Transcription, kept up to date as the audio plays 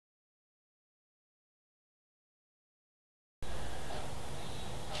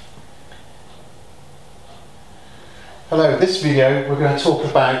Hello, this video we're going to talk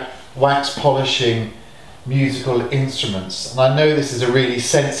about wax polishing musical instruments, and I know this is a really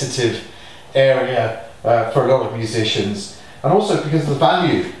sensitive area for a lot of musicians, and also because of the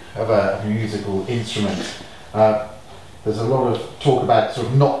value of a musical instrument. There's a lot of talk about sort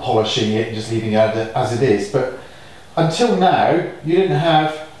of not polishing it and just leaving it as it is, but until now you didn't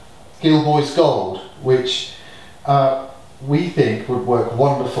have Gilboys Gold, which we think would work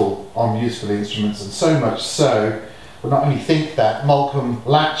wonderful on musical instruments, and so much so, we not only think that Malcolm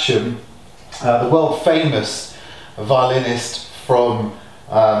Latcham, the world famous violinist from,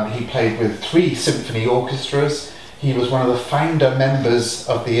 he played with 3 symphony orchestras, he was one of the founder members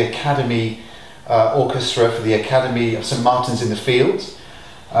of the Academy Orchestra for the Academy of St Martin's in the Fields.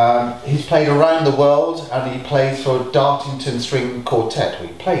 He's played around the world, and he plays for Dartington String Quartet, or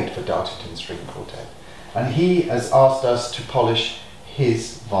he played for Dartington String Quartet. And he has asked us to polish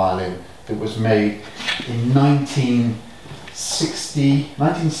his violin that was made in 1960,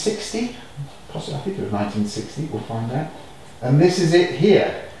 possibly, I think it was 1960, we'll find out. And this is it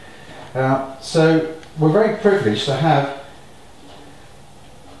here. So we're very privileged to have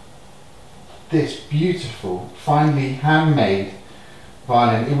this beautiful, finely handmade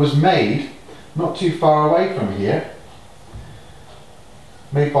violin. It was made not too far away from here,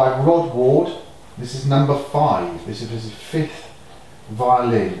 made by Rod Ward. This is number 5. This is his 5th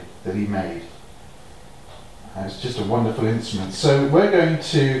violin that he made. And it's just a wonderful instrument. So we're going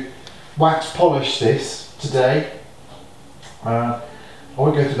to wax polish this today. I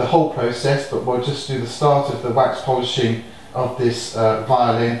won't go through the whole process, but we'll just do the start of the wax polishing of this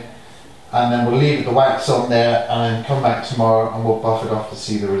violin, and then we'll leave the wax on there and then come back tomorrow and we'll buff it off to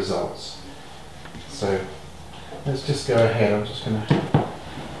see the results. So let's just go ahead. I'm just going to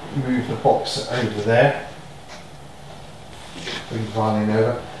move the box over there, bring the violin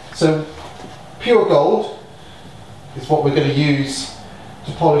over. So pure gold is what we're going to use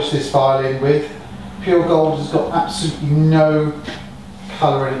to polish this violin with. Pure gold has got absolutely no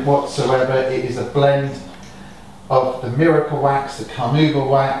colour in it whatsoever. It is a blend of the Miracle wax, the Carnauba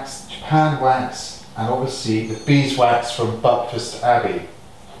wax, Japan wax, and obviously the beeswax from Buckfast Abbey.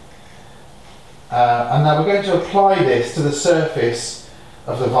 And now we're going to apply this to the surface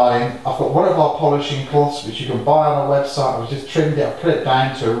of the violin. I've got one of our polishing cloths which you can buy on our website. I've just trimmed it, I've put it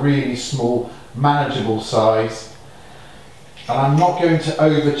down to a really small, manageable size. And I'm not going to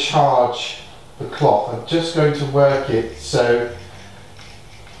overcharge the cloth, I'm just going to work it so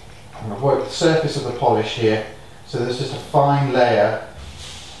I'm going to work the surface of the polish here so there's just a fine layer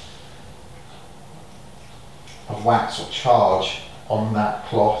of wax or charge on that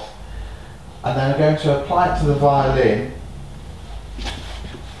cloth, and then I'm going to apply it to the violin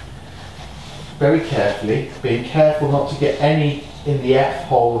very carefully, being careful not to get any in the F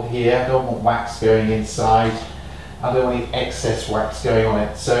hole here. I don't want wax going inside, I don't want any excess wax going on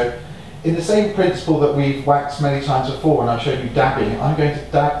it. So in the same principle that we've waxed many times before when I showed you dabbing, I'm going to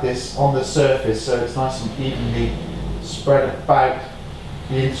dab this on the surface so it's nice and evenly spread about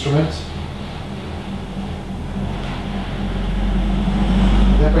the instrument.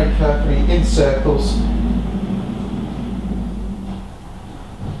 Then very carefully in circles,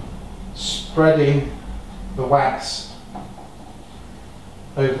 spreading the wax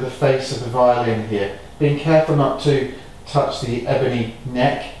over the face of the violin here, being careful not to touch the ebony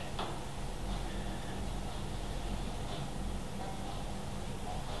neck.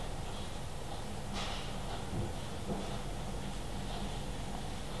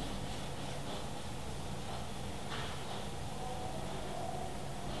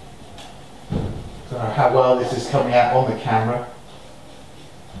 I don't know how well this is coming out on the camera.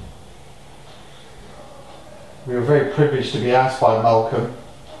 We were very privileged to be asked by Malcolm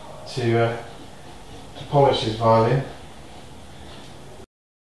to polish his violin.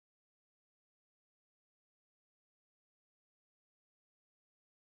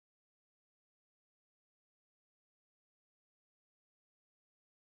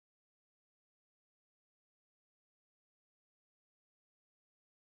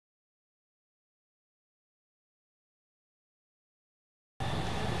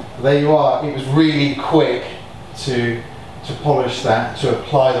 There you are. It was really quick to polish that, to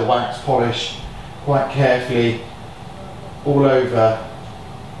apply the wax polish quite carefully all over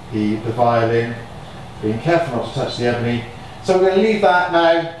the violin, being careful not to touch the ebony. So we're going to leave that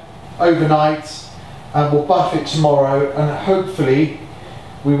now overnight and we'll buff it tomorrow, and hopefully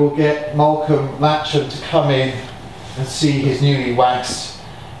we will get Malcolm Latcham to come in and see his newly waxed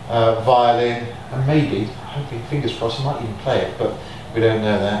violin, and maybe, hopefully, fingers crossed, he might even play it, but we don't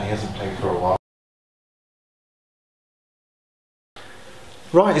know that, he hasn't played for a while.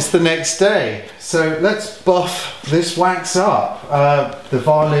 Right, it's the next day, so let's buff this wax up. The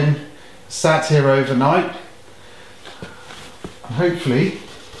violin sat here overnight, and hopefully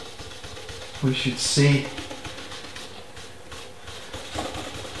we should see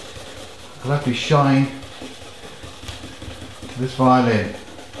a lovely shine to this violin.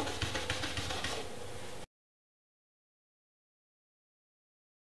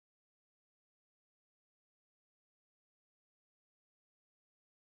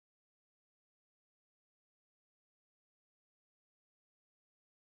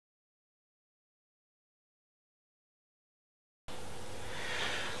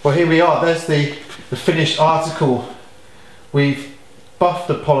 Well, here we are, there's the finished article. We've buffed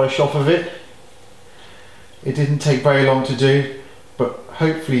the polish off of it. It didn't take very long to do, but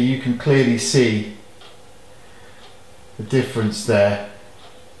hopefully you can clearly see the difference there.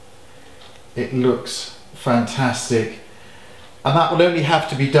 It looks fantastic, and that will only have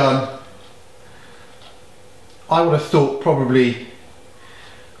to be done, I would have thought, probably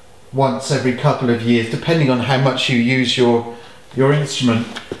once every couple of years, depending on how much you use your instrument,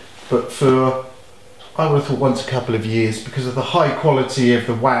 but I would have thought once a couple of years, because of the high quality of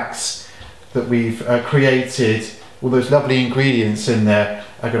the wax that we've created. All those lovely ingredients in there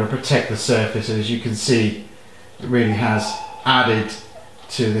are going to protect the surface, and as you can see, it really has added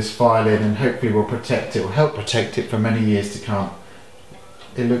to this violin, and hopefully will protect it, will help protect it for many years to come.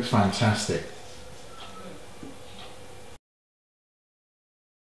 It looks fantastic.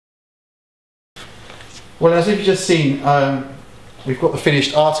 Well, as you've just seen, we've got the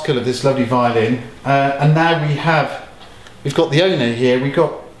finished article of this lovely violin, and now we've got the owner here. We've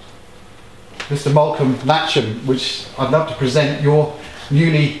got Mr. Malcolm Latcham, which I'd love to present your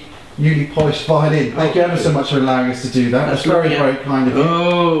newly polished violin. Thank you ever so much for allowing us to do that. That's very, very kind of you.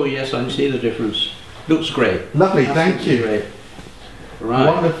 Oh yes, I see the difference. Looks great. Lovely, thank you. Great. Right.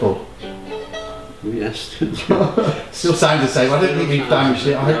 Wonderful. Yes. Still sounds the same. I don't think we've damaged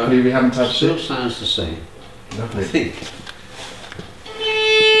it. Hopefully we haven't touched Still it. sounds the same. Lovely. I think.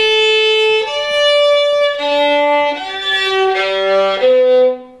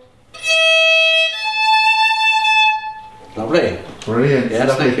 Lovely. Brilliant. Yes,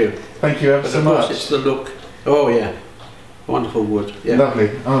 lovely. thank you. Thank you ever so much. It's the look. Oh yeah. Wonderful wood. Yeah.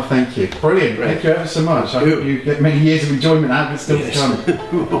 Lovely. Oh, thank you. Brilliant. Great. Thank you ever so much. I hope you get many years of enjoyment out of it still to come.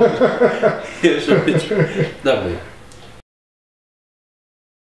 Yes. Lovely.